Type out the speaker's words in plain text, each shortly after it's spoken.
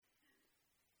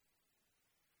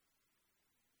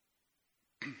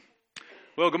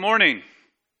Well, good morning.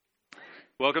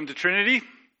 Welcome to Trinity.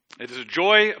 It is a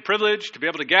joy, a privilege to be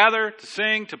able to gather, to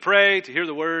sing, to pray, to hear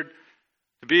the word,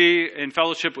 to be in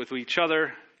fellowship with each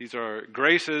other. These are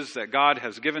graces that God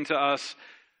has given to us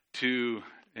to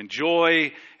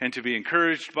enjoy and to be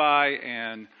encouraged by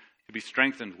and to be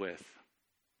strengthened with.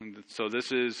 And so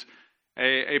this is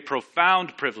a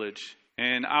profound privilege.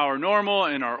 In our normal,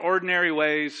 in our ordinary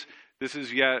ways, this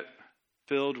is yet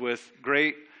filled with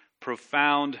great,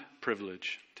 profound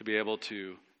privilege to be able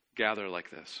to gather like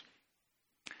this.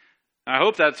 I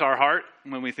hope that's our heart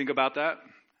when we think about that.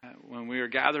 When we are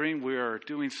gathering, we are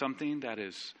doing something that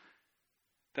is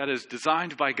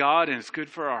designed by God, and it's good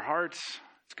for our hearts.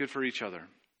 It's good for each other.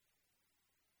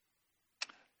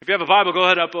 If you have a Bible, go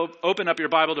ahead open up your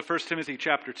Bible to 1 Timothy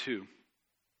chapter 2.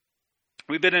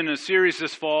 We've been in a series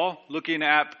this fall looking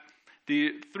at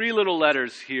the three little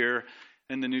letters here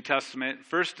in the New Testament,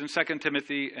 1st and 2nd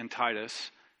Timothy and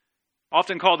Titus,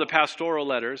 often called the Pastoral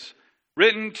Letters,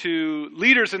 written to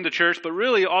leaders in the church, but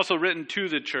really also written to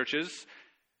the churches,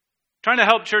 trying to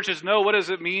help churches know what does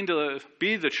it mean to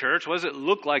be the church, what does it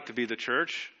look like to be the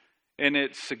church, and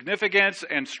its significance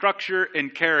and structure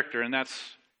and character. And that's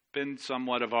been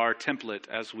somewhat of our template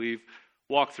as we've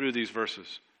walked through these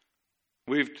verses.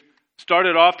 We've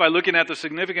started off by looking at the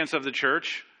significance of the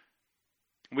church.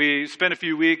 We spent a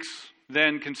few weeks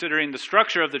then considering the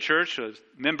structure of the church, as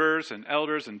members and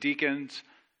elders and deacons.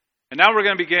 And now we're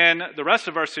going to begin the rest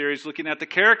of our series looking at the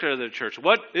character of the church.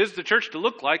 What is the church to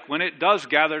look like when it does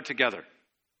gather together?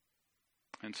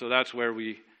 And so that's where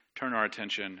we turn our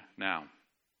attention now.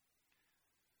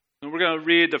 And we're going to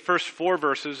read the first 4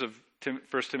 verses of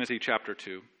 1 Timothy chapter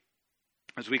 2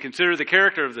 as we consider the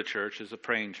character of the church as a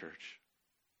praying church.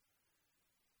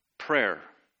 Prayer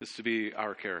is to be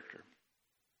our character.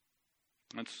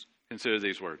 Let's consider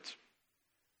these words.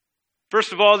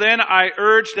 First of all, then, I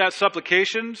urge that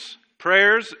supplications,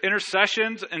 prayers,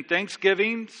 intercessions, and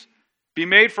thanksgivings be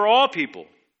made for all people,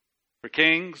 for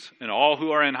kings and all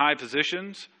who are in high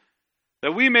positions,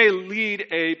 that we may lead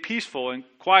a peaceful and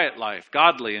quiet life,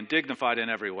 godly and dignified in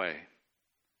every way.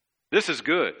 This is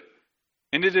good,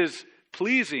 and it is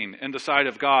pleasing in the sight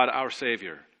of God our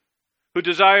Savior, who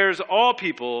desires all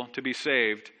people to be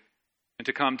saved and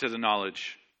to come to the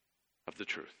knowledge of the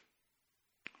truth.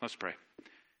 Let's pray.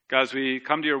 God, as we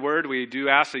come to your word, we do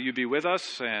ask that you be with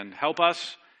us and help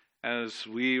us as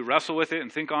we wrestle with it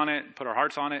and think on it and put our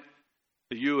hearts on it,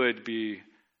 that you would be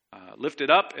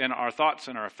lifted up in our thoughts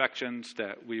and our affections,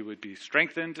 that we would be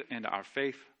strengthened in our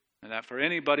faith, and that for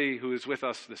anybody who is with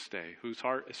us this day, whose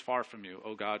heart is far from you,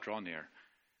 oh God, draw near.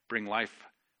 Bring life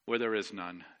where there is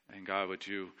none. And God, would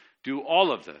you do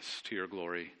all of this to your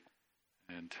glory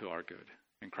and to our good.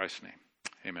 In Christ's name,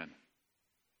 amen.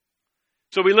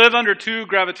 So we live under 2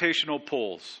 gravitational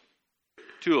pulls,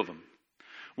 2 of them.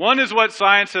 One is what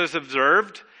science has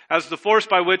observed as the force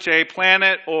by which a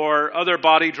planet or other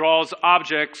body draws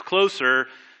objects closer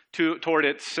toward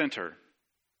its center.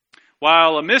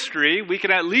 While a mystery, we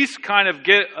can at least kind of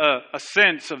get a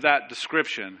sense of that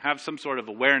description, have some sort of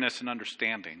awareness and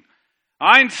understanding.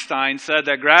 Einstein said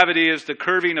that gravity is the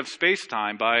curving of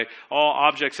space-time by all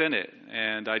objects in it.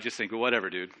 And I just think, well, whatever,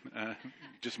 dude.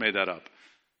 Just made that up.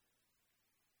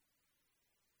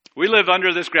 We live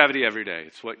under this gravity every day.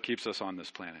 It's what keeps us on this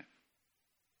planet.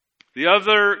 The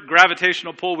other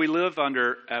gravitational pull we live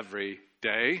under every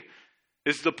day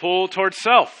is the pull towards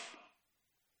self.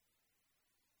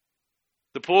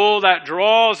 The pull that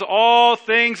draws all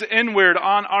things inward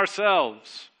on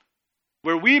ourselves,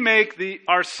 where we make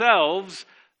ourselves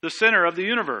the center of the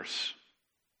universe.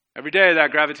 Every day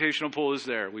that gravitational pull is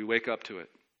there. We wake up to it.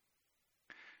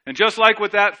 And just like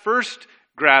with that first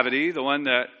gravity, the one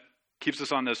that keeps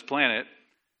us on this planet,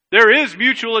 there is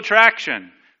mutual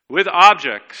attraction with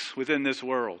objects within this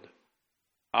world.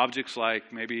 Objects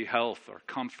like maybe health or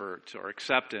comfort or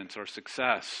acceptance or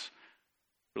success,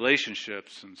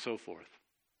 relationships, and so forth.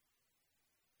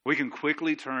 We can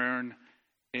quickly turn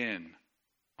in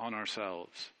on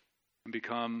ourselves and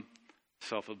become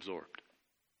self-absorbed.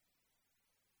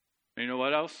 And you know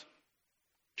what else?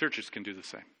 Churches can do the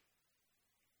same.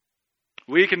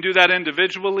 We can do that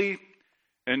individually.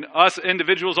 And us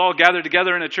individuals all gathered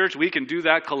together in a church, we can do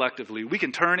that collectively. We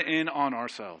can turn in on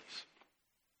ourselves.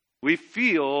 We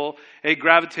feel a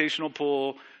gravitational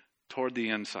pull toward the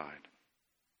inside.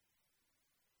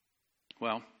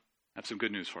 Well, I have some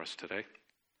good news for us today.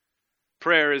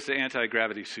 Prayer is the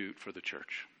anti-gravity suit for the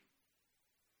church.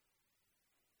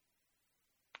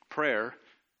 Prayer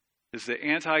is the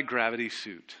anti-gravity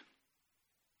suit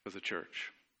for the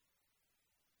church.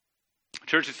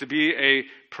 Church is to be a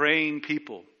praying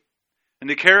people. And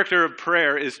the character of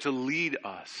prayer is to lead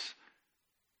us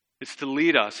It's to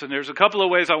lead us. And there's a couple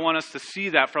of ways I want us to see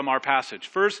that from our passage.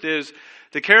 First is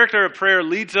the character of prayer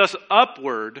leads us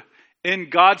upward in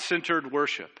God-centered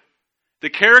worship.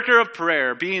 The character of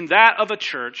prayer, being that of a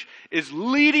church, is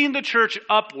leading the church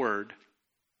upward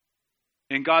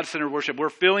in God-centered worship. We're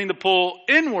feeling the pull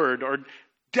inward or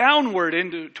downward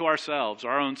into ourselves,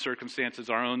 our own circumstances,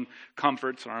 our own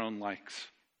comforts, our own likes.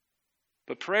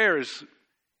 But prayer is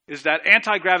that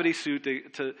anti-gravity suit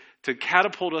to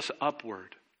catapult us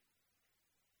upward.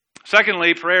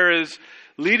 Secondly, prayer is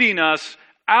leading us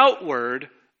outward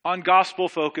on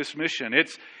gospel-focused mission.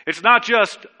 It's not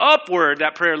just upward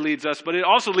that prayer leads us, but it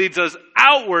also leads us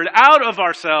outward, out of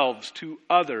ourselves, to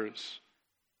others,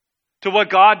 to what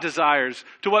God desires,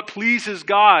 to what pleases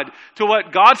God, to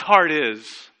what God's heart is.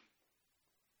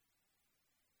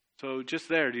 So just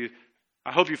there,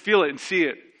 I hope you feel it and see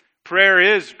it. Prayer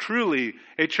is truly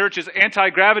a church's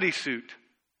anti-gravity suit,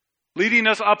 leading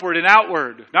us upward and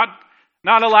outward,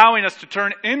 not allowing us to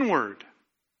turn inward,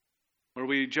 where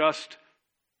we just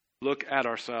look at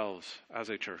ourselves as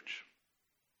a church.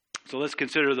 So let's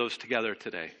consider those together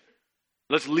today.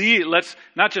 Let's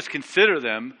not just consider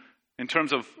them in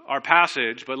terms of our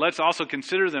passage, but let's also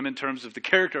consider them in terms of the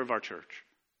character of our church.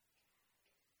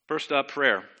 First up,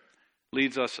 prayer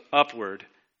leads us upward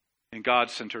in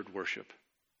God-centered worship.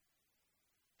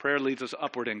 Prayer leads us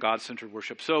upward in God-centered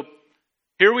worship. So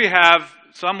here we have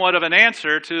somewhat of an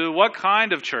answer to what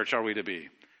kind of church are we to be?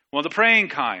 Well, the praying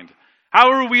kind.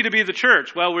 How are we to be the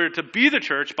church? Well, we're to be the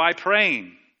church by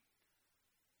praying.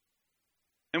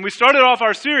 And we started off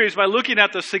our series by looking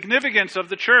at the significance of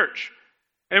the church.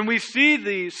 And we see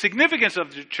the significance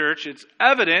of the church, it's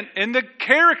evident in the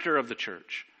character of the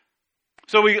church.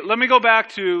 So let me go back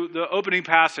to the opening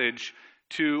passage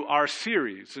to our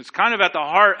series. It's kind of at the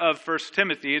heart of 1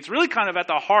 Timothy. It's really kind of at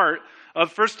the heart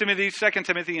of 1 Timothy, 2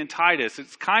 Timothy, and Titus.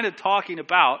 It's kind of talking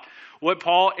about what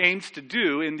Paul aims to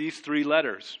do in these three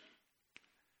letters.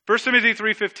 1 Timothy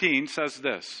 3:15 says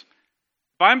this,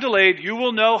 "If I am delayed, you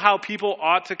will know how people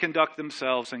ought to conduct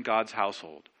themselves in God's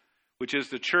household, which is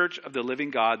the church of the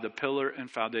living God, the pillar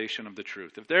and foundation of the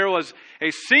truth." If there was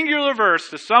a singular verse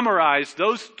to summarize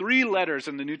those three letters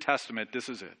in the New Testament, this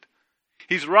is it.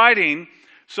 He's writing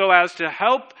so as to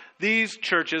help these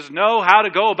churches know how to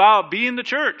go about being the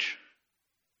church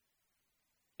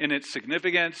in its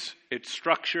significance, its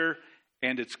structure,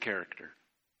 and its character.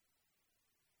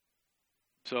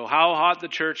 So how ought the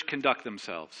church conduct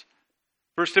themselves?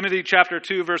 1 Timothy chapter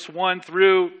 2, verse 1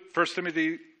 through 1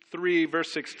 Timothy 3,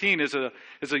 verse 16 is a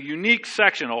unique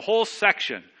section, a whole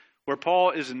section where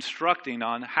Paul is instructing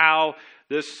on how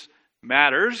this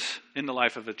matters in the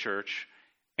life of the church.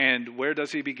 And where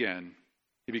does he begin?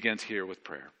 He begins here with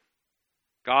prayer.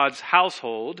 God's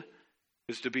household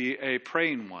is to be a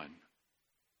praying one.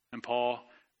 And Paul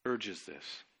urges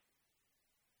this.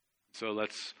 So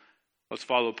let's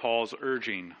follow Paul's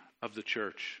urging of the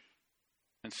church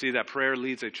and see that prayer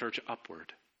leads a church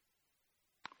upward.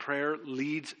 Prayer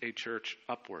leads a church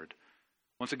upward.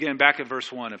 Once again, back at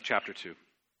verse 1 of chapter 2.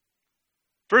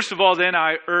 "First of all, then,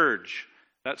 I urge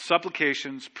that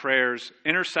supplications, prayers,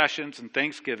 intercessions, and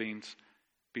thanksgivings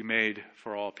be made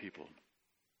for all people."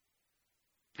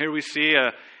 Here we see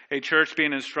a church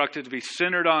being instructed to be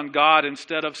centered on God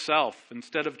instead of self,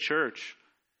 instead of church.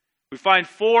 We find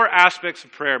four aspects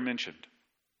of prayer mentioned.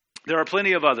 There are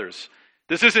plenty of others.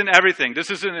 This isn't everything. This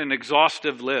isn't an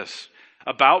exhaustive list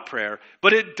about prayer,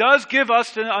 but it does give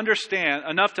us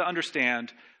enough to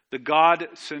understand the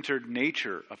God-centered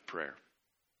nature of prayer.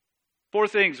 Four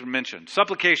things were mentioned.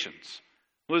 Supplications.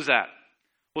 What is that?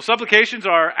 Well, supplications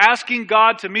are asking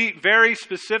God to meet very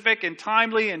specific and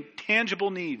timely and tangible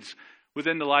needs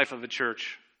within the life of a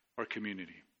church or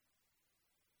community.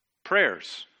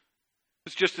 Prayers.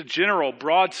 It's just a general,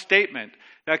 broad statement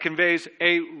that conveys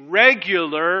a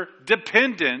regular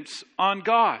dependence on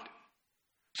God.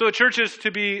 So a church is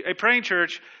to be a praying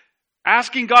church,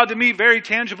 asking God to meet very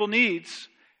tangible needs,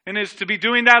 and is to be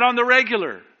doing that on the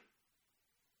regular.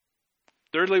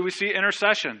 Thirdly, we see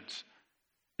intercessions.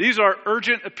 These are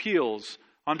urgent appeals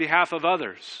on behalf of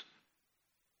others.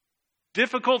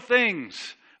 Difficult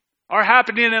things are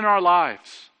happening in our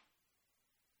lives.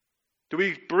 Do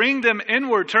we bring them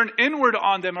inward, turn inward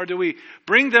on them, or do we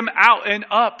bring them out and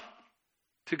up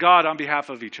to God on behalf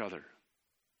of each other?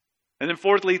 And then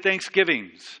fourthly,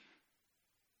 thanksgivings.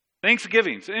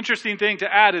 Thanksgivings, an interesting thing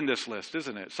to add in this list,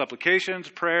 isn't it? Supplications,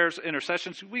 prayers,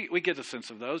 intercessions, we get a sense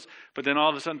of those. But then all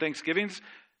of a sudden, thanksgivings,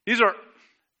 these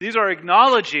are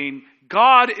acknowledging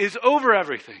God is over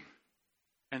everything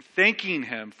and thanking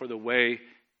Him for the way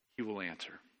He will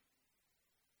answer.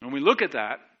 When we look at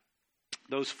that,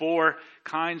 those four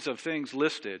kinds of things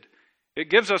listed, it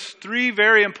gives us three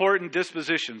very important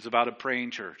dispositions about a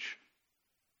praying church.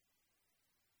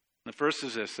 The first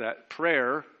is this, that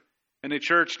prayer in a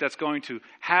church that's going to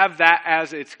have that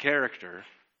as its character,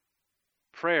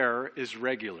 prayer is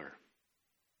regular.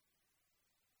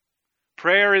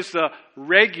 Prayer is the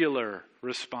regular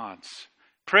response.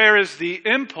 Prayer is the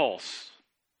impulse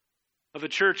of a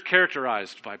church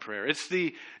characterized by prayer. It's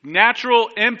the natural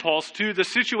impulse to the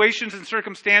situations and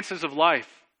circumstances of life.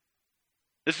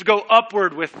 It's to go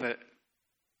upward with it.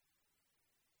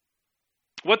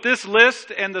 What this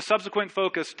list and the subsequent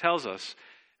focus tells us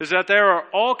is that there are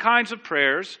all kinds of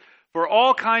prayers for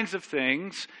all kinds of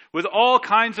things with all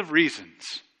kinds of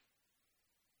reasons.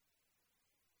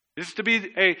 This is to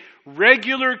be a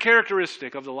regular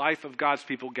characteristic of the life of God's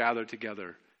people gathered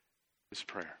together, is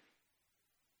prayer.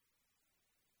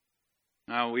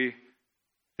 Now we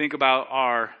think about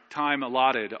our time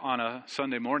allotted on a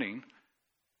Sunday morning,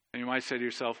 and you might say to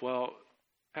yourself, well,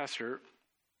 Pastor,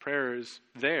 prayer is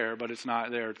there, but it's not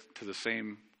there to the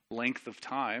same length of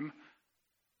time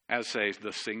as, say,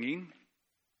 the singing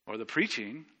or the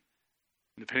preaching,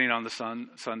 depending on the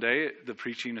Sunday, the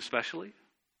preaching especially.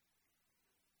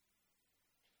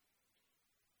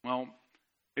 Well,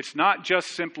 it's not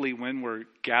just simply when we're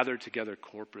gathered together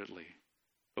corporately,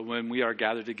 but when we are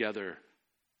gathered together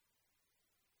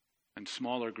in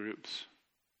smaller groups,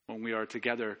 when we are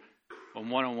together on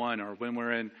one-on-one, or when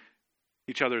we're in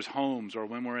each other's homes, or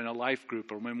when we're in a life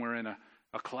group, or when we're in a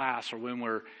class, or when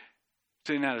we're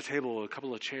sitting at a table with a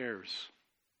couple of chairs.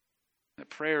 That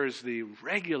prayer is the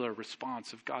regular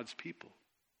response of God's people.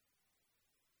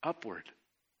 Upward.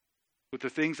 With the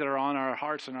things that are on our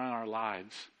hearts and on our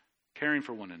lives. Caring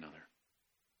for one another.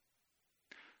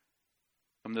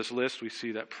 From this list we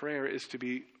see that prayer is to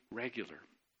be regular.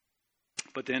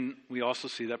 But then we also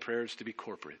see that prayer is to be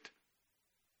corporate.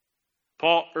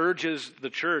 Paul urges the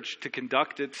church to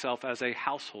conduct itself as a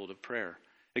household of prayer.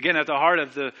 Again, at the heart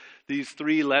of these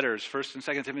three letters, 1st and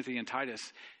 2nd Timothy and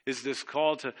Titus, is this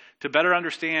call to better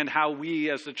understand how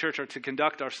we as the church are to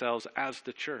conduct ourselves as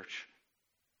the church.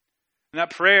 And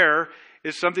that prayer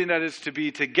is something that is to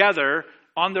be together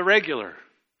on the regular.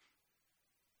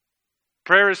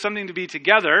 Prayer is something to be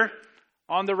together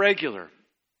on the regular.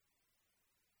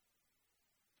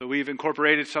 So we've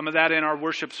incorporated some of that in our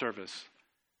worship service.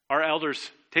 Our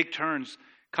elders take turns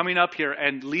coming up here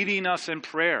and leading us in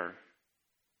prayer.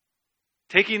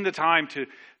 Taking the time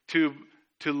to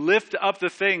lift up the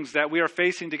things that we are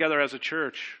facing together as a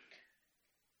church.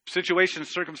 Situations,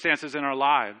 circumstances in our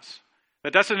lives.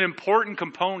 That's an important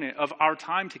component of our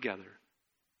time together.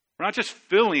 We're not just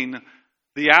filling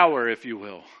the hour, if you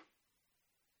will.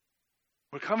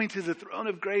 We're coming to the throne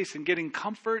of grace and getting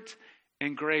comfort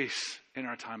and grace in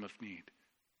our time of need.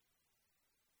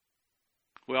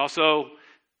 We also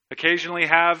occasionally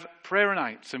have prayer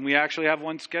nights, and we actually have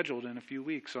one scheduled in a few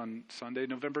weeks on Sunday,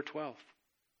 November 12th.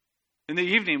 In the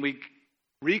evening, we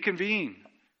reconvene,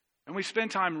 and we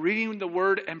spend time reading the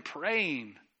Word and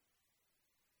praying.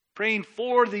 Praying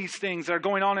for these things that are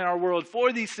going on in our world,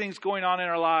 for these things going on in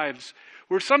our lives.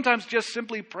 We're sometimes just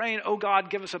simply praying, oh God,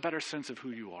 give us a better sense of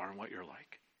who you are and what you're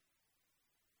like.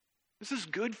 This is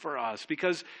good for us,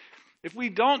 because if we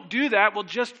don't do that, we'll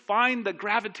just find the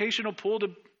gravitational pull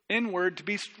inward to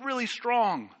be really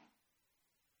strong.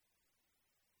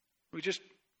 We just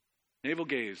navel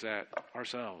gaze at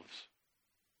ourselves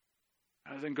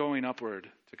rather than going upward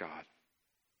to God.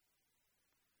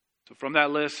 So from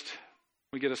that list,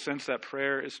 we get a sense that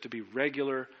prayer is to be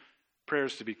regular, prayer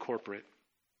is to be corporate,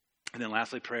 and then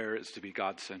lastly, prayer is to be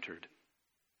God-centered.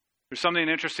 There's something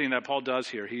interesting that Paul does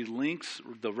here. He links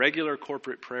the regular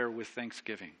corporate prayer with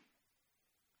thanksgiving.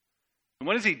 And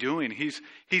what is he doing? He's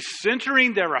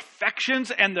centering their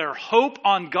affections and their hope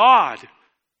on God.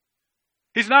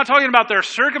 He's not talking about their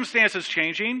circumstances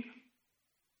changing,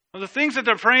 or the things that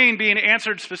they're praying being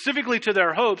answered specifically to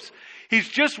their hopes. He's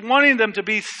just wanting them to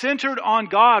be centered on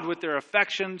God with their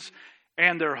affections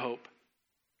and their hope.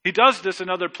 He does this in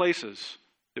other places.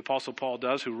 The Apostle Paul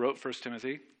does, who wrote 1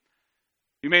 Timothy.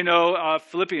 You may know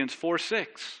Philippians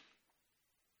 4:6.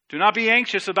 Do not be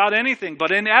anxious about anything,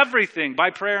 but in everything, by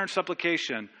prayer and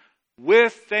supplication,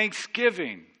 with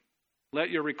thanksgiving, let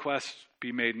your requests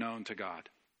be made known to God.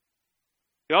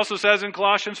 He also says in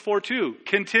Colossians 4:2,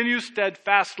 continue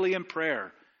steadfastly in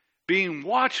prayer, being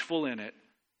watchful in it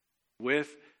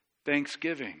with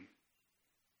thanksgiving.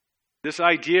 This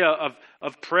idea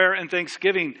of prayer and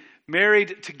thanksgiving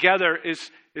married together is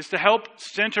to help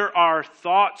center our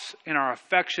thoughts and our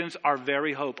affections, our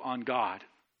very hope on God.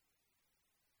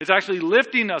 It's actually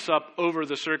lifting us up over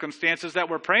the circumstances that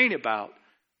we're praying about,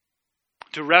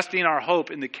 to resting our hope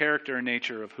in the character and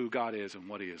nature of who God is and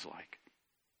what He is like.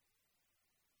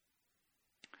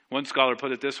 One scholar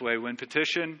put it this way: when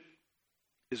petition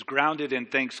is grounded in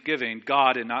thanksgiving,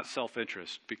 God and not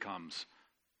self-interest becomes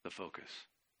the focus.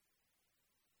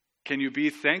 Can you be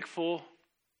thankful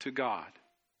to God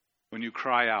when you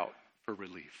cry out for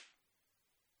relief?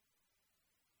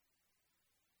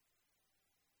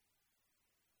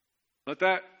 Let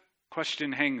that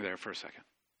question hang there for a second.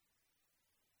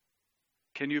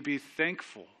 Can you be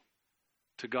thankful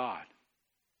to God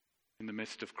in the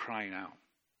midst of crying out?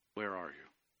 Where are you?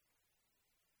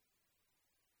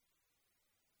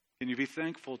 Can you be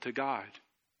thankful to God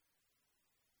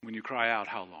when you cry out,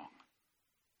 how long?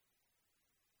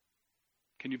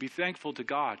 Can you be thankful to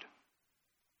God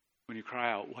when you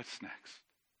cry out, what's next?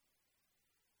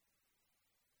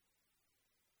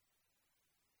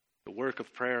 The work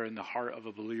of prayer in the heart of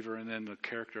a believer and then the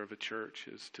character of a church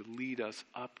is to lead us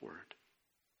upward.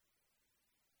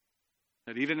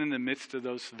 That even in the midst of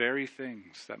those very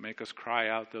things that make us cry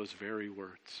out those very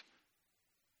words,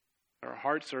 our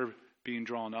hearts are being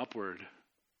drawn upward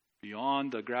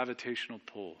beyond the gravitational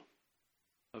pull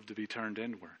of to be turned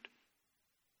inward.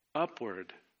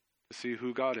 Upward to see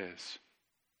who God is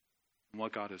and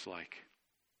what God is like.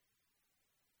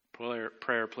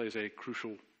 Prayer plays a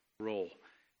crucial role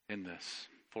in this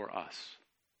for us,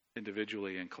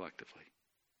 individually and collectively.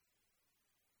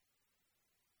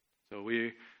 So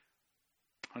we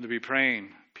are to be praying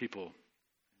people,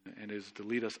 and is to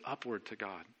lead us upward to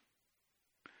God.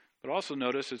 But also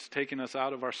notice it's taking us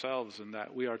out of ourselves, and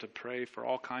that we are to pray for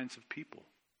all kinds of people.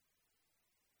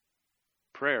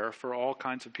 Prayer for all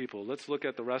kinds of people. Let's look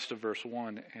at the rest of verse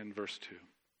 1 and verse 2.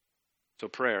 So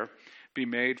prayer be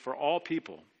made for all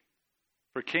people,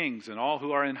 for kings and all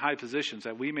who are in high positions,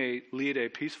 that we may lead a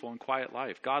peaceful and quiet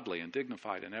life, godly and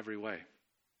dignified in every way.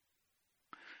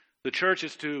 The church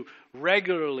is to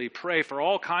regularly pray for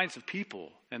all kinds of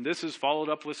people, and this is followed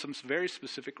up with some very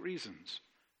specific reasons.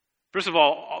 First of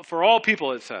all, for all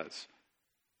people, it says,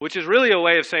 which is really a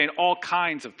way of saying all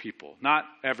kinds of people, not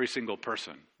every single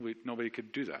person. Nobody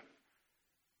could do that.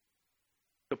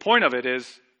 The point of it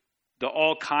is the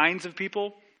all kinds of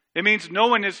people. It means no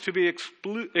one is to be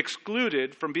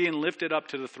excluded from being lifted up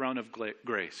to the throne of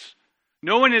grace.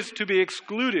 No one is to be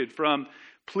excluded from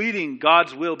pleading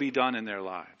God's will be done in their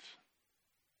lives.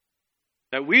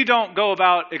 That we don't go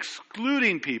about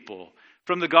excluding people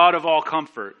from the God of all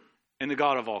comfort and the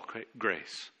God of all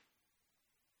grace.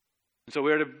 And so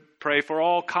we are to pray for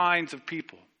all kinds of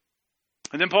people.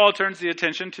 And then Paul turns the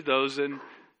attention to those in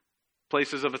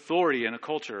places of authority in a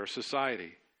culture or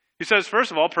society. He says,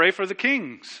 first of all, pray for the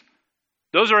kings.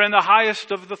 Those are in the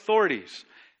highest of the authorities.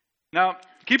 Now,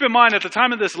 keep in mind, at the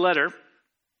time of this letter,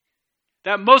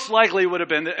 that most likely would have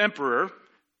been the emperor,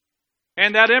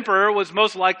 and that emperor was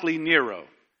most likely Nero.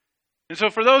 And so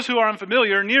for those who are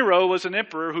unfamiliar, Nero was an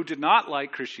emperor who did not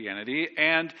like Christianity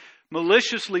and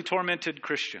maliciously tormented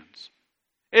Christians.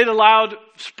 It allowed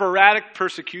sporadic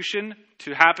persecution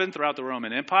to happen throughout the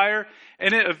Roman Empire,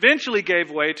 and it eventually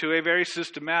gave way to a very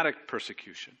systematic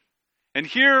persecution. And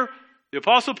here, the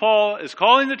Apostle Paul is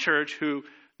calling the church, who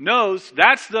knows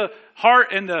that's the heart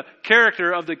and the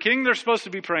character of the king they're supposed to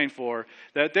be praying for,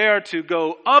 that they are to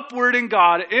go upward in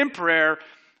God in prayer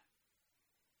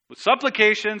with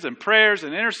supplications and prayers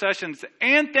and intercessions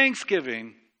and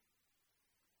thanksgiving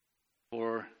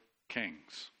for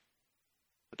kings.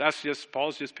 But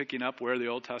Paul's just picking up where the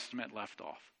Old Testament left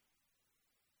off.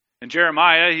 And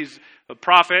Jeremiah, he's a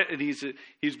prophet, and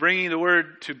he's bringing the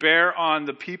word to bear on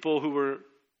the people who were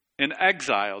in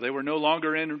exile. They were no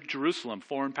longer in Jerusalem.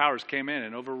 Foreign powers came in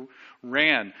and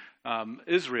overran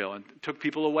Israel and took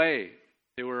people away.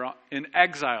 They were in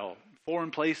exile,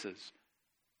 foreign places.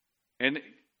 And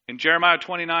in Jeremiah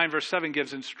 29, verse 7,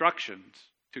 gives instructions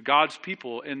to God's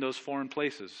people in those foreign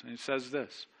places. And it says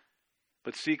this: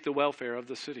 but seek the welfare of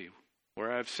the city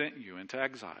where I have sent you into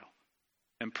exile,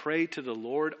 and pray to the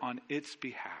Lord on its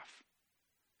behalf,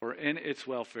 for in its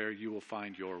welfare you will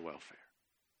find your welfare.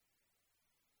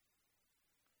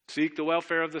 Seek the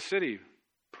welfare of the city.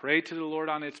 Pray to the Lord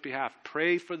on its behalf.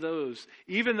 Pray for those,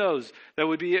 even those that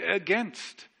would be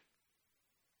against.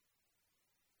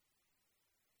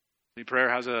 See, prayer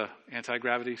has an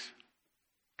anti-gravity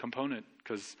component,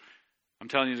 because I'm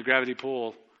telling you, the gravity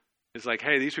pull is like,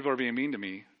 hey, these people are being mean to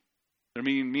me. They're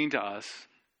being mean to us.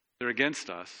 They're against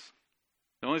us.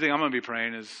 The only thing I'm going to be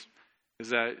praying is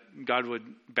that God would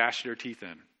bash their teeth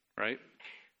in, right?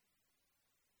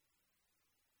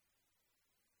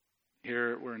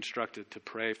 Here we're instructed to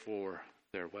pray for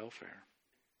their welfare.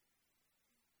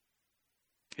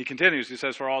 He continues, he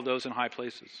says, for all those in high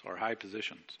places or high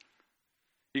positions.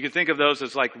 You can think of those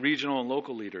as like regional and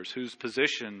local leaders whose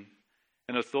position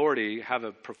and authority have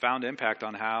a profound impact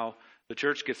on how the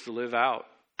church gets to live out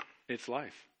its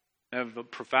life, have a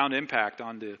profound impact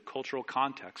on the cultural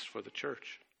context for the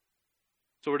church.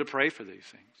 So we're to pray for these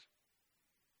things.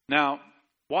 Now,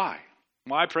 why?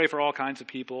 Why pray for all kinds of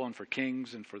people and for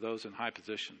kings and for those in high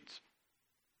positions?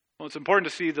 Well, it's important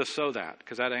to see the "so that,"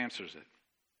 because that answers it.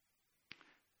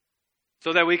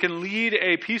 So that we can lead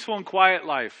a peaceful and quiet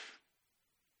life.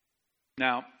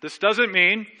 Now, this doesn't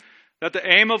mean that the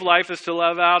aim of life is to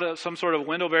live out some sort of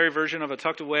Wendellberry version of a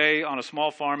tucked away on a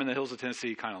small farm in the hills of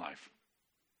Tennessee kind of life.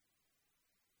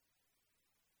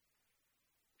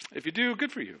 If you do,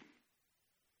 good for you.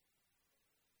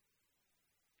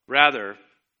 Rather,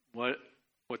 what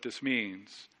this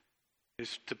means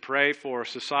is to pray for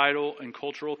societal and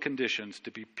cultural conditions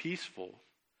to be peaceful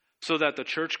so that the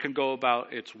church can go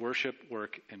about its worship,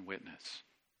 work, and witness.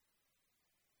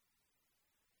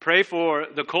 Pray for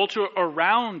the culture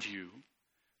around you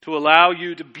to allow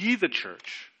you to be the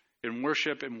church in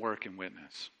worship and work and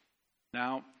witness.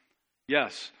 Now,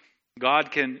 yes, God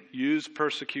can use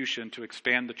persecution to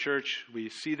expand the church. We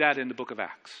see that in the book of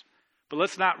Acts. But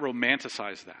let's not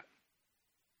romanticize that.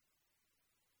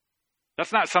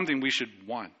 That's not something we should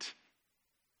want.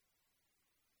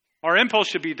 Our impulse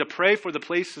should be to pray for the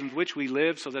place in which we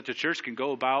live so that the church can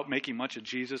go about making much of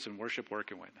Jesus in worship, work,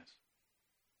 and witness.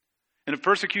 And if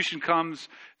persecution comes,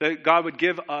 that God would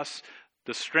give us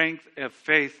the strength of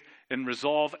faith and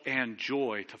resolve and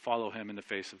joy to follow him in the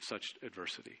face of such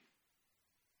adversity.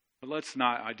 But let's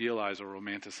not idealize or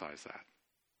romanticize that.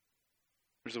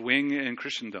 There's a wing in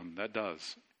Christendom that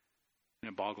does,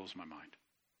 and it boggles my mind.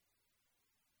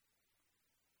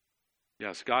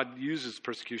 Yes, God uses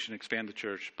persecution to expand the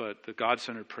church, but the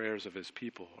God-centered prayers of his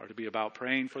people are to be about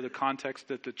praying for the context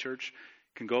that the church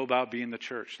can go about being the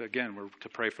church. Again, we're to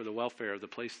pray for the welfare of the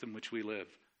place in which we live.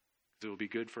 It will be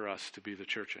good for us to be the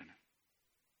church in it.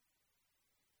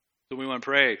 So we want to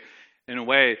pray in a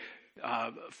way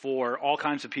for all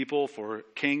kinds of people, for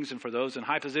kings and for those in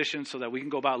high positions, so that we can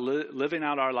go about living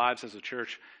out our lives as a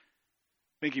church,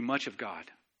 making much of God.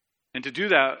 And to do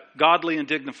that, godly and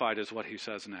dignified is what he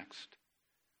says next.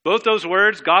 Both those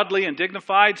words, godly and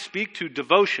dignified, speak to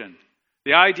devotion,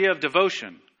 the idea of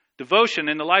devotion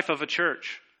in the life of a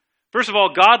church. First of all,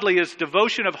 godly is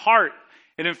devotion of heart.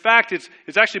 And in fact, it's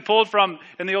actually pulled from,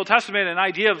 in the Old Testament, an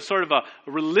idea of sort of a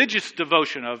religious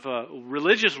devotion, of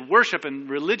religious worship and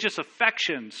religious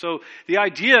affection. So the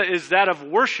idea is that of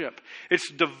worship.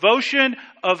 It's devotion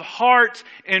of heart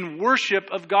and worship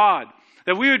of God.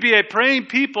 That we would be a praying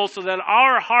people so that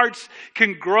our hearts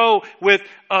can grow with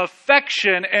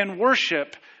affection and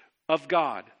worship of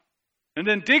God. And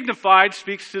then dignified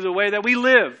speaks to the way that we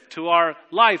live, to our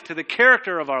life, to the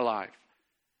character of our life.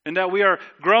 And that we are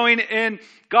growing in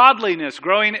godliness,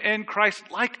 growing in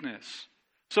Christ-likeness.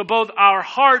 So both our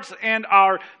hearts and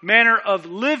our manner of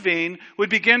living would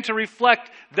begin to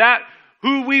reflect that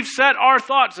who we've set our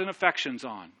thoughts and affections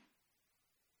on.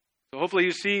 So hopefully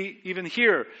you see even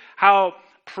here how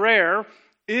prayer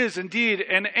is indeed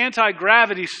an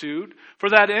anti-gravity suit for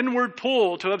that inward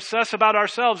pull to obsess about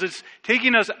ourselves. It's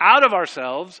taking us out of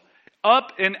ourselves,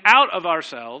 up and out of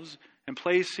ourselves, and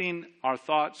placing our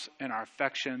thoughts and our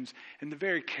affections in the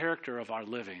very character of our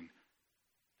living,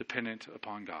 dependent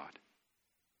upon God.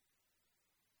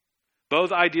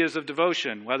 Both ideas of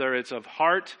devotion, whether it's of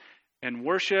heart and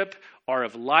worship or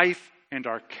of life and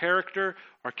our character,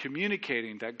 are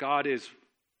communicating that God is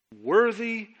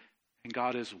worthy and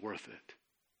God is worth it.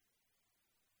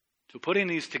 So putting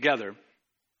these together,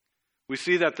 we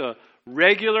see that the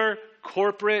regular,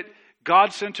 corporate,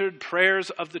 God-centered prayers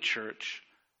of the church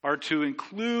are to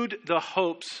include the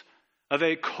hopes of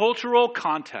a cultural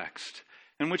context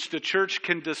in which the church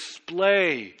can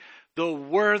display the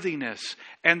worthiness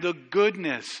and the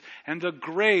goodness and the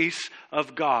grace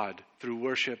of God through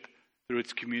worship, through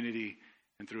its community,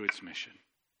 and through its mission.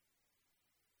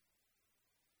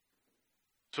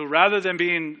 So rather than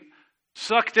being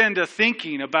sucked into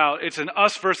thinking about it's an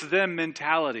us versus them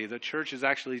mentality, the church is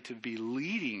actually to be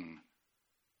leading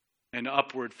an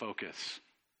upward focus.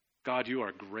 God, you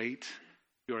are great.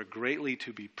 You are greatly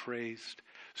to be praised.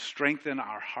 Strengthen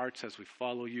our hearts as we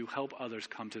follow you. Help others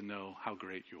come to know how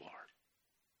great you are.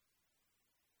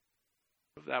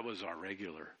 That was our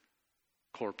regular,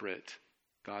 corporate,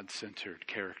 God-centered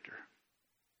character.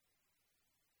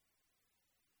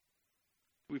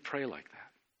 We pray like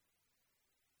that.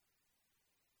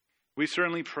 We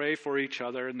certainly pray for each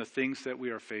other and the things that we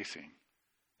are facing.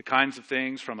 The kinds of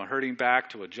things from a hurting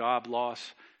back to a job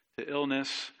loss to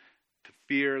illness to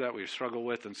fear that we struggle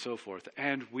with and so forth.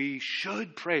 And we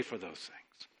should pray for those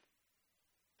things.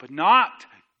 But not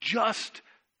just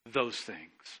those things.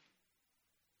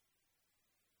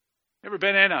 Ever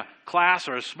been in a class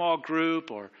or a small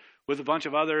group or with a bunch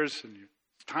of others, and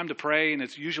it's time to pray, and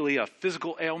it's usually a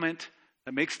physical ailment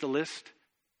that makes the list?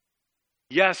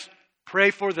 Yes,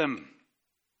 pray for them.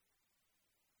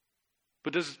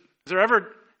 But is there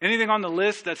ever anything on the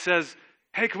list that says,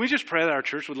 hey, can we just pray that our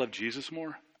church would love Jesus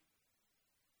more?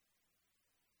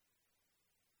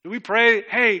 Do we pray,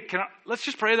 hey, let's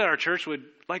just pray that our church would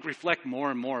reflect more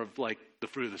and more of the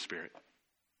fruit of the Spirit?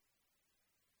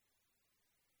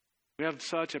 We have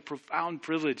such a profound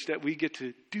privilege that we get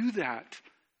to do that.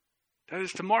 That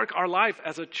is to mark our life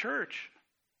as a church.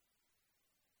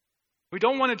 We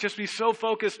don't want to just be so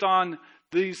focused on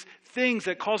these things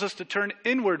that cause us to turn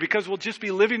inward, because we'll just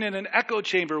be living in an echo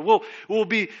chamber. We'll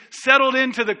be settled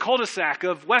into the cul-de-sac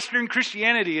of Western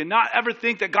Christianity and not ever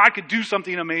think that God could do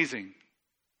something amazing,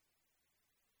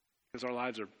 because our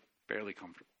lives are barely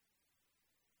comfortable.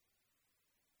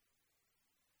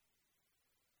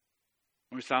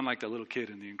 We sound like the little kid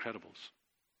in The Incredibles.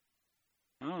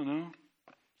 I don't know.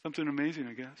 Something amazing,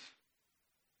 I guess.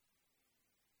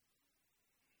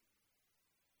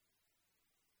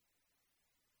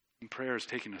 And prayer is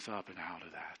taking us up and out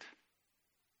of that.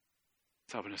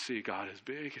 It's helping us see God is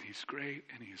big and He's great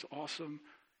and He's awesome.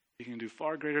 He can do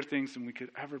far greater things than we could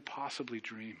ever possibly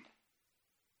dream.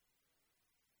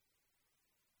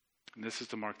 And this is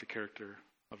to mark the character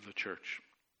of the church.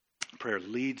 Prayer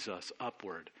leads us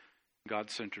upward,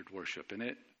 God-centered worship, and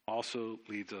it also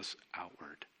leads us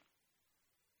outward.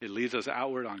 It leads us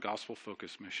outward on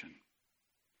gospel-focused mission.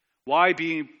 Why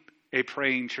be a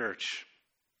praying church?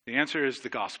 The answer is the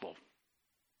gospel.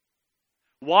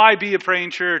 Why be a praying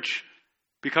church?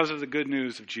 Because of the good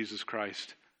news of Jesus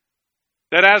Christ.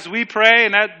 That as we pray,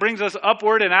 and that brings us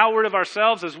upward and outward of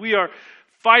ourselves, as we are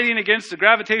fighting against the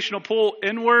gravitational pull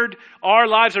inward, our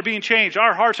lives are being changed.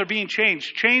 Our hearts are being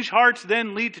changed. Changed hearts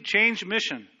then lead to changed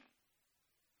mission.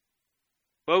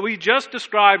 What we just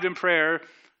described in prayer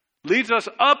leads us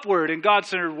upward in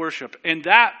God-centered worship, and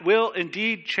that will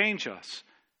indeed change us.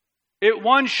 It,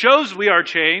 one, shows we are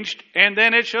changed, and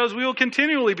then it shows we will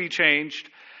continually be changed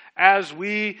as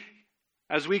we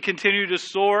continue to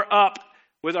soar up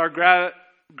with our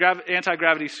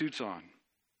anti-gravity suits on.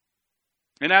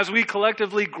 And as we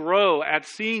collectively grow at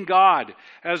seeing God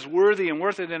as worthy and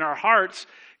worth it in our hearts,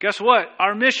 guess what?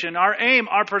 Our mission, our aim,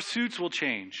 our pursuits will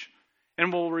change.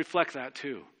 And we'll reflect that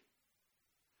too.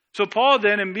 So Paul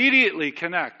then immediately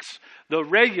connects the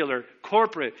regular,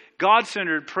 corporate,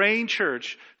 God-centered praying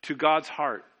church to God's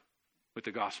heart with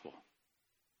the gospel.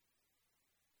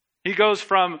 He goes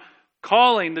from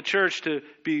calling the church to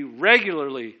be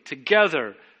regularly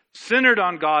together, centered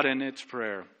on God in its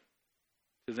prayer,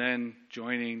 to then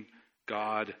joining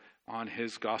God on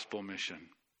His gospel mission.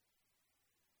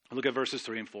 Look at verses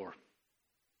 3 and 4. It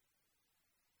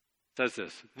says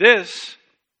this. This,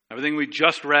 everything we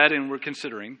just read and we're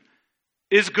considering,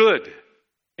 is good,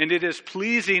 and it is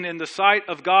pleasing in the sight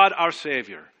of God our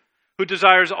Savior, who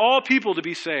desires all people to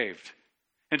be saved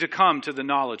and to come to the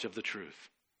knowledge of the truth.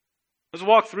 Let's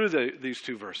walk through these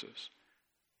two verses.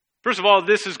 First of all,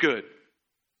 this is good.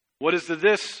 What is the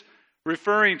this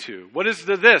referring to? What is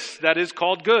the this that is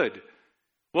called good?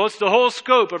 Well, it's the whole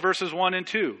scope of verses 1 and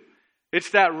 2.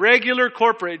 It's that regular,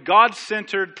 corporate,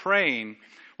 God-centered praying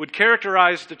would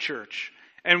characterize the church.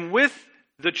 And with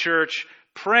the church,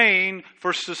 praying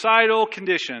for societal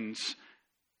conditions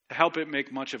to help it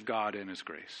make much of God and His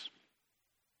grace.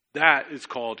 That is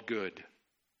called good.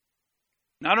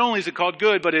 Not only is it called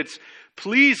good, but it's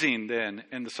pleasing then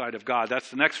in the sight of God.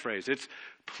 That's the next phrase. It's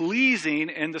pleasing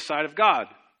in the sight of God.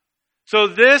 So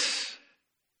this,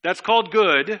 that's called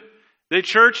good, the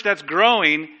church that's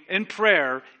growing in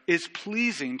prayer, is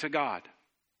pleasing to God.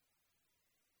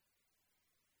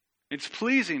 It's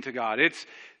pleasing to God.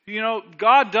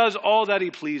 God does all that He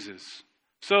pleases.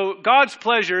 So God's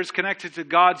pleasure is connected to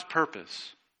God's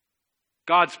purpose,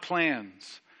 God's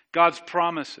plans, God's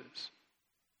promises.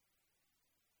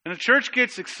 And the church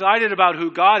gets excited about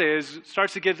who God is,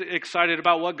 starts to get excited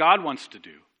about what God wants to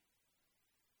do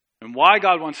and why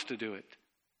God wants to do it.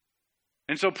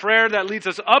 And so prayer that leads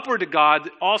us upward to God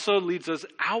also leads us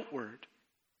outward.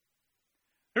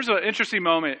 There's an interesting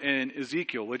moment in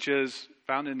Ezekiel, which is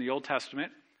found in the Old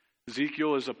Testament.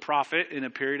 Ezekiel is a prophet in a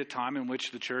period of time in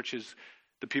which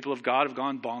the people of God have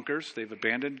gone bonkers. They've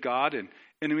abandoned God, and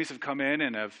enemies have come in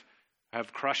and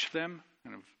have crushed them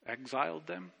and have exiled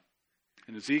them.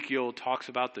 And Ezekiel talks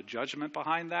about the judgment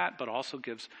behind that, but also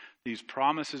gives these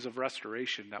promises of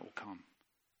restoration that will come.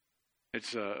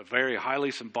 It's a very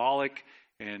highly symbolic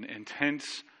and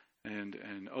intense and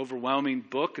overwhelming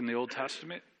book in the Old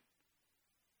Testament.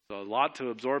 So a lot to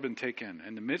absorb and take in.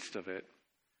 In the midst of it,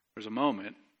 there's a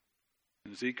moment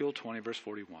In Ezekiel 20, verse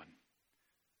 41.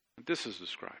 This is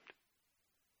described.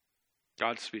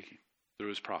 God speaking through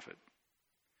his prophet.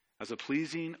 As a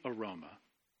pleasing aroma,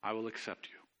 I will accept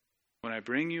you when I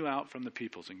bring you out from the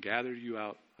peoples and gather you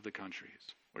out of the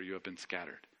countries where you have been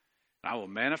scattered. And I will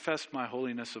manifest my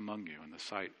holiness among you in the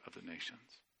sight of the nations.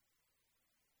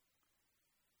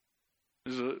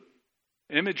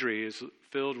 Imagery is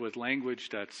filled with language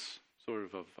that's sort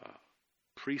of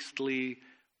priestly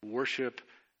worship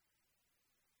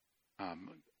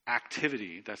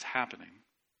activity that's happening.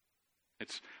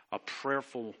 It's a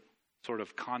prayerful sort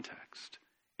of context.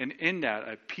 And in that,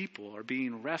 a people are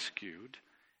being rescued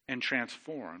and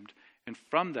transformed, and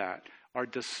from that are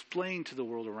displaying to the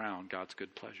world around God's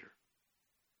good pleasure.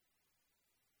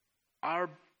 Our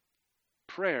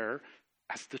prayer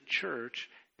as the church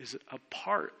is a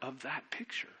part of that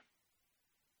picture.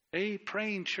 A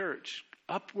praying church,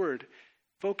 upward,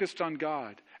 focused on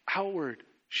God, outward,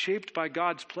 shaped by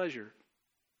God's pleasure,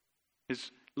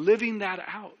 is living that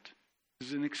out.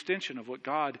 Is an extension of what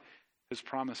God has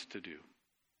promised to do.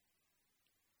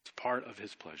 It's part of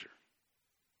his pleasure.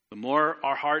 The more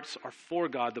our hearts are for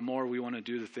God, the more we want to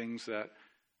do the things that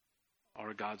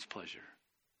are God's pleasure.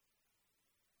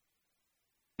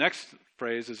 Next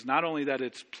phrase is not only that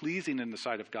it's pleasing in the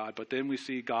sight of God, but then we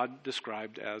see God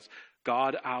described as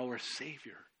God our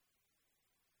Savior.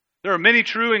 There are many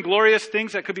true and glorious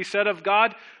things that could be said of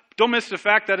God. Don't miss the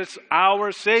fact that it's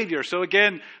our Savior. So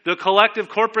again, the collective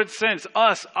corporate sense,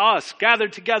 us,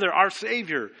 gathered together, our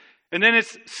Savior. And then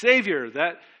it's Savior,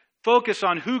 that focus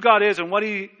on who God is and what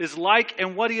he is like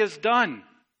and what he has done.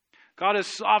 God has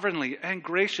sovereignly and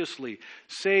graciously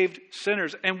saved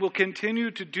sinners and will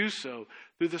continue to do so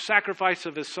through the sacrifice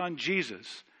of his Son,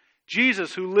 Jesus.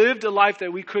 Jesus, who lived a life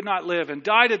that we could not live and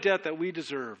died a death that we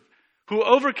deserve, who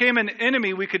overcame an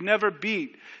enemy we could never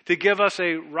beat to give us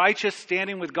a righteous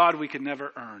standing with God we could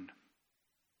never earn.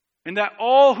 And that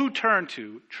all who turn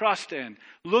to, trust in,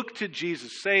 look to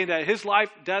Jesus, saying that his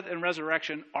life, death, and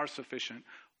resurrection are sufficient.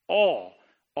 All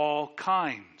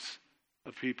kinds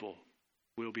of people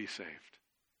will be saved.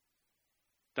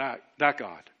 That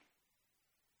God,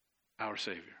 our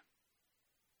Savior.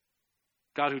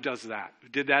 God who does that, who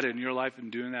did that in your life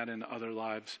and doing that in other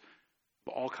lives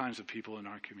of all kinds of people in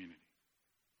our community.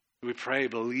 We pray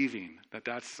believing that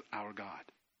that's our God.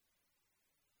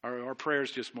 Our prayer is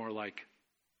just more like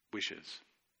wishes.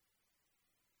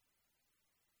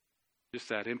 Just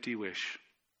that empty wish.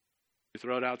 You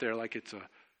throw it out there like it's a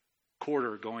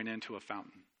quarter going into a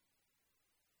fountain.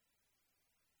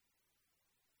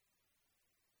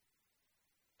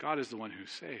 God is the one who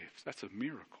saves. That's a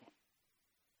miracle.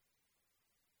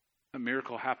 A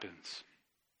miracle happens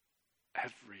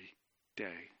every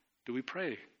day. Do we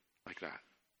pray like that?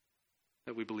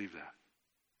 That we believe that?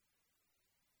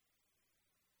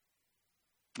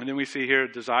 And then we see here,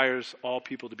 desires all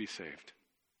people to be saved.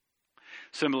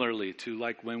 Similarly to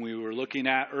like when we were looking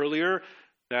at earlier,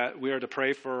 that we are to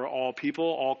pray for all people,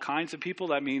 all kinds of people.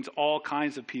 That means all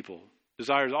kinds of people.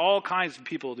 Desires all kinds of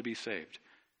people to be saved.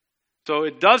 So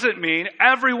it doesn't mean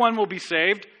everyone will be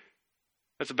saved.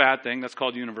 That's a bad thing. That's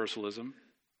called universalism.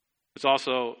 It's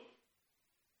also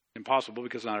impossible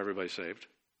because not everybody's saved.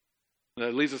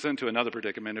 That leads us into another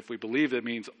predicament. If we believe it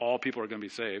means all people are going to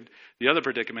be saved, the other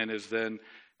predicament is then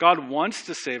God wants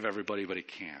to save everybody, but he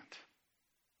can't.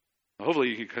 Hopefully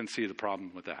you can see the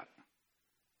problem with that.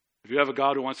 If you have a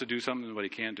God who wants to do something but he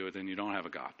can't do it, then you don't have a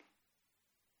God.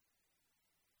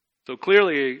 So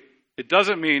clearly, it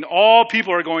doesn't mean all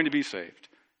people are going to be saved.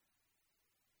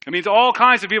 It means all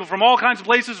kinds of people from all kinds of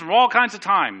places, from all kinds of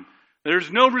time.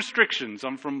 There's no restrictions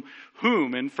on from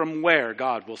whom and from where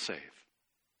God will save.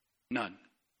 None.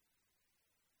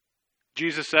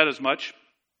 Jesus said as much.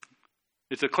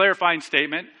 It's a clarifying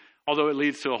statement, although it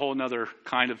leads to a whole other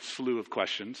kind of slew of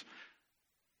questions.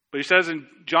 But he says in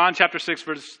John chapter 6,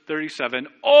 verse 37,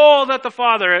 all that the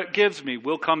Father gives me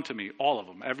will come to me, all of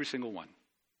them, every single one.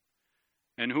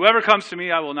 And whoever comes to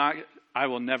me, I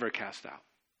will never cast out.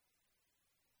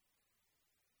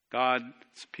 God's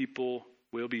people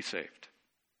will be saved.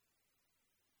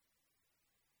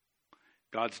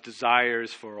 God's desire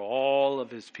is for all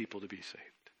of his people to be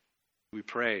saved. We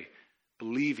pray,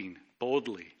 believing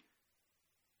boldly,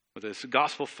 with this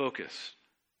gospel focus,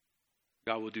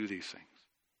 God will do these things.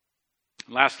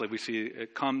 And lastly, we see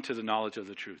it come to the knowledge of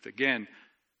the truth. Again,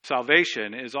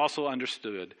 salvation is also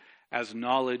understood as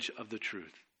knowledge of the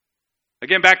truth.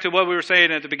 Again, back to what we were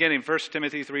saying at the beginning, 1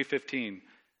 Timothy 3:15. It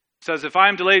says, if I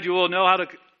am delayed, you will know how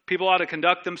people ought to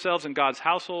conduct themselves in God's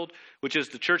household, which is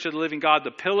the church of the living God,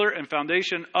 the pillar and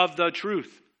foundation of the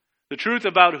truth. The truth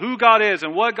about who God is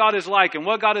and what God is like and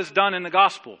what God has done in the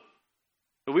gospel.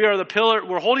 That we are the pillar.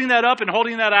 We're holding that up and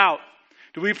holding that out.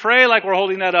 Do we pray like we're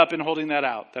holding that up and holding that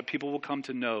out? That people will come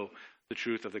to know the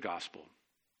truth of the gospel.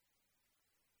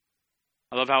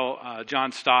 I love how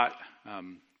John Stott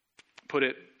put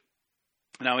it.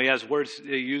 Now he has words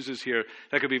he uses here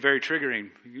that could be very triggering.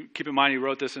 Keep in mind he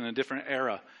wrote this in a different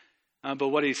era. But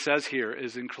what he says here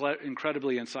is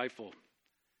incredibly insightful.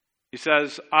 He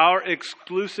says, our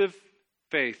exclusive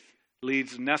faith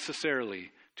leads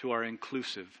necessarily to our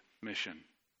inclusive mission.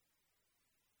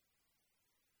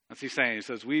 That's what he's saying. He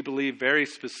says, we believe very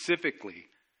specifically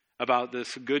about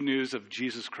this good news of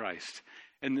Jesus Christ.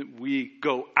 And that we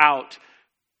go out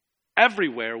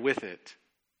everywhere with it.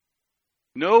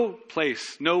 No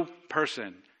place, no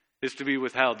person is to be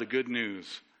withheld the good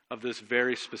news of this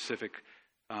very specific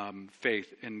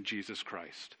faith in Jesus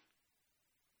Christ.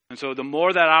 And so the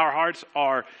more that our hearts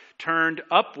are turned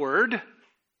upward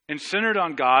and centered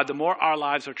on God, the more our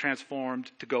lives are transformed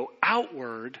to go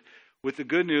outward with the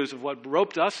good news of what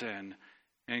roped us in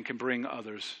and can bring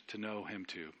others to know him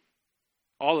too.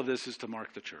 All of this is to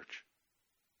mark the church.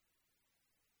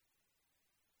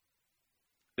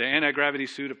 The anti-gravity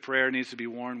suit of prayer needs to be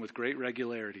worn with great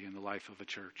regularity in the life of a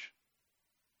church.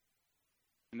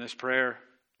 And this prayer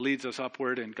leads us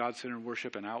upward in God-centered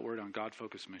worship and outward on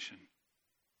God-focused mission.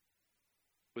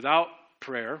 Without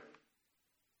prayer,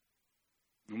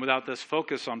 and without this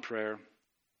focus on prayer,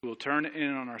 we will turn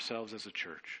in on ourselves as a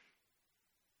church.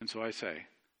 And so I say,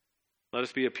 let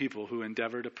us be a people who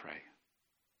endeavor to pray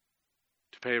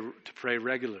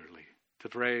regularly, to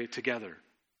pray together,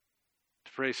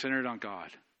 to pray centered on God.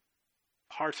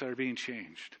 Hearts that are being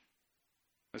changed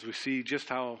as we see just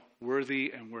how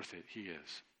worthy and worth it he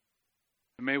is.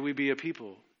 And may we be a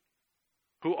people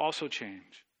who also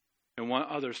change and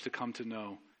want others to come to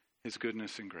know his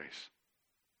goodness and grace.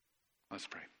 Let's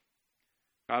pray.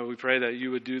 God, we pray that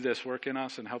you would do this work in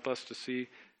us and help us to see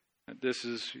that this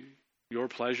is your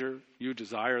pleasure. You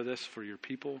desire this for your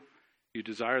people. You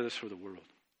desire this for the world.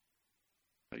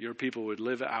 That your people would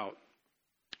live out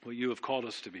what you have called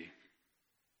us to be.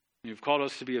 You've called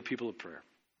us to be a people of prayer.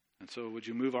 And so would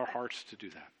you move our hearts to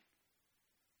do that?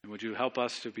 And would you help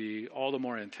us to be all the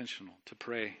more intentional to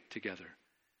pray together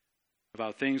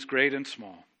about things great and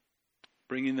small,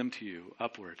 bringing them to you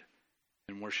upward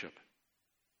in worship.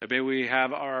 And may we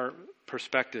have our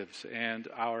perspectives and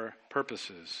our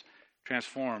purposes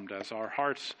transformed as our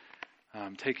hearts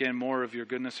take in more of your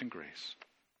goodness and grace.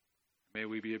 May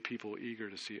we be a people eager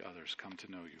to see others come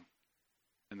to know you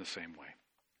in the same way.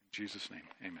 In Jesus' name,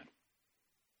 amen.